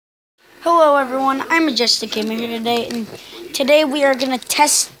Hello everyone, I'm Majestic Gamer here today, and today we are going to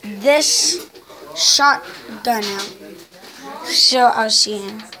test this shotgun out. So I'll see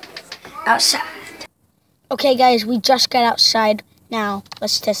you outside. Okay guys, we just got outside. Now,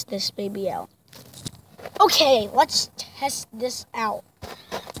 let's test this baby out. Okay, let's test this out.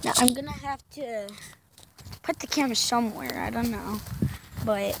 Now I'm going to have to put the camera somewhere, I don't know,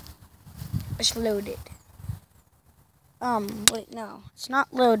 but it's loaded. Wait, no, it's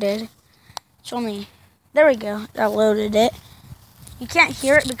not loaded. It's only, there we go, I loaded it. You can't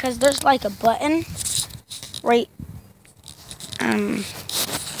hear it because there's like a button right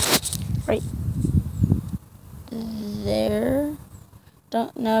there.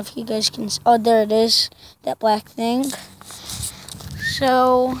 Don't know if you guys can, oh, there it is, that black thing.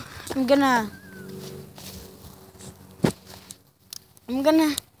 So, I'm gonna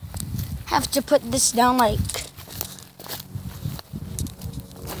have to put this down like,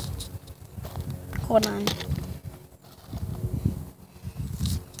 hold on.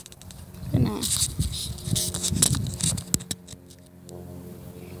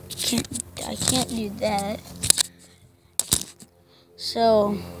 I can't do that.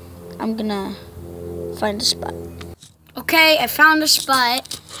 So I'm gonna find a spot. Okay, I found a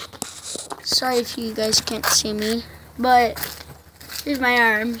spot. Sorry if you guys can't see me, but here's my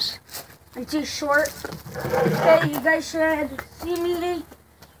arms. I'm too short. Okay, you guys should see me.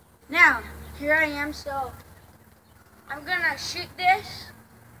 Now, here I am, so I'm gonna shoot this.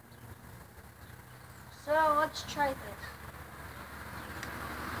 So let's try this.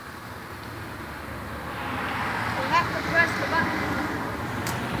 We have to press the button.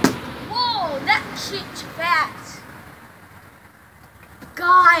 Whoa, that shoots fast.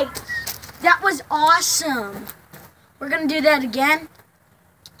 Guys, that was awesome. We're gonna do that again.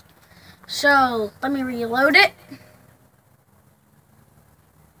 So let me reload it.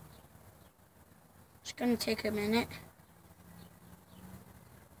 It's gonna take a minute.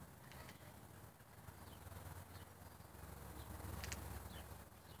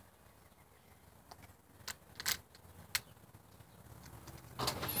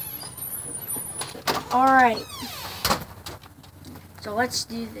 Alright, so let's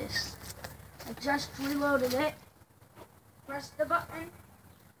do this. I just reloaded it. Press the button.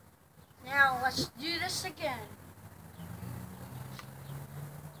 Now let's do this again.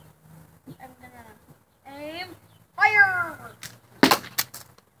 I'm gonna aim. Fire!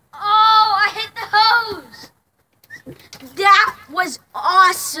 Oh, I hit the hose! That was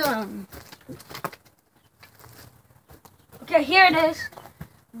awesome! Okay, here it is.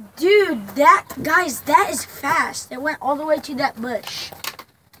 Dude, guys, that is fast. It went all the way to that bush.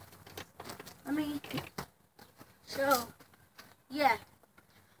 So, yeah.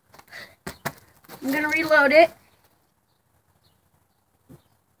 I'm gonna reload it.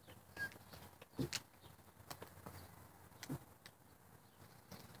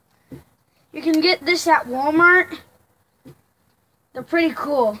 You can get this at Walmart. They're pretty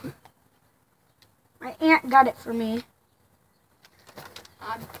cool. My aunt got it for me.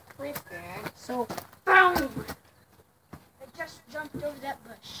 So, boom! I just jumped over that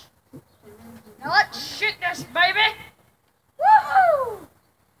bush. Now let's shoot this, baby! Woohoo!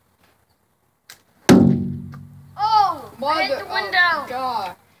 Oh! I hit the window!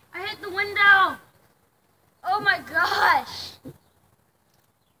 God. I hit the window! Oh my gosh!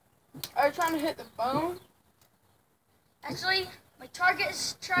 Are you trying to hit the phone? Actually, my target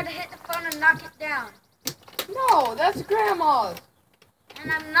is trying to hit the phone and knock it down. No, that's Grandma's.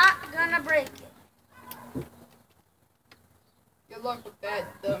 And I'm not gonna break it. Good luck with that,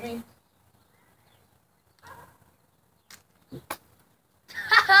 dummy.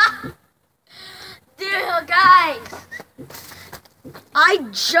 Dude, guys, I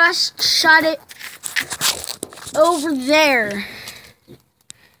just shot it over there.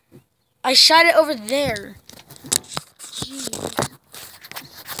 I shot it over there. Jeez.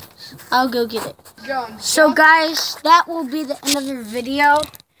 I'll go get it. So guys, that will be the end of the video.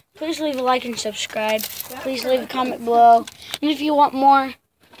 Please leave a like and subscribe. Please leave a comment below. And if you want more,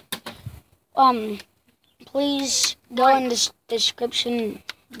 please go in the description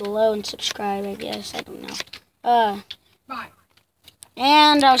below and subscribe, I guess. I don't know. Bye.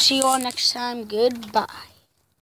 And I'll see you all next time. Goodbye.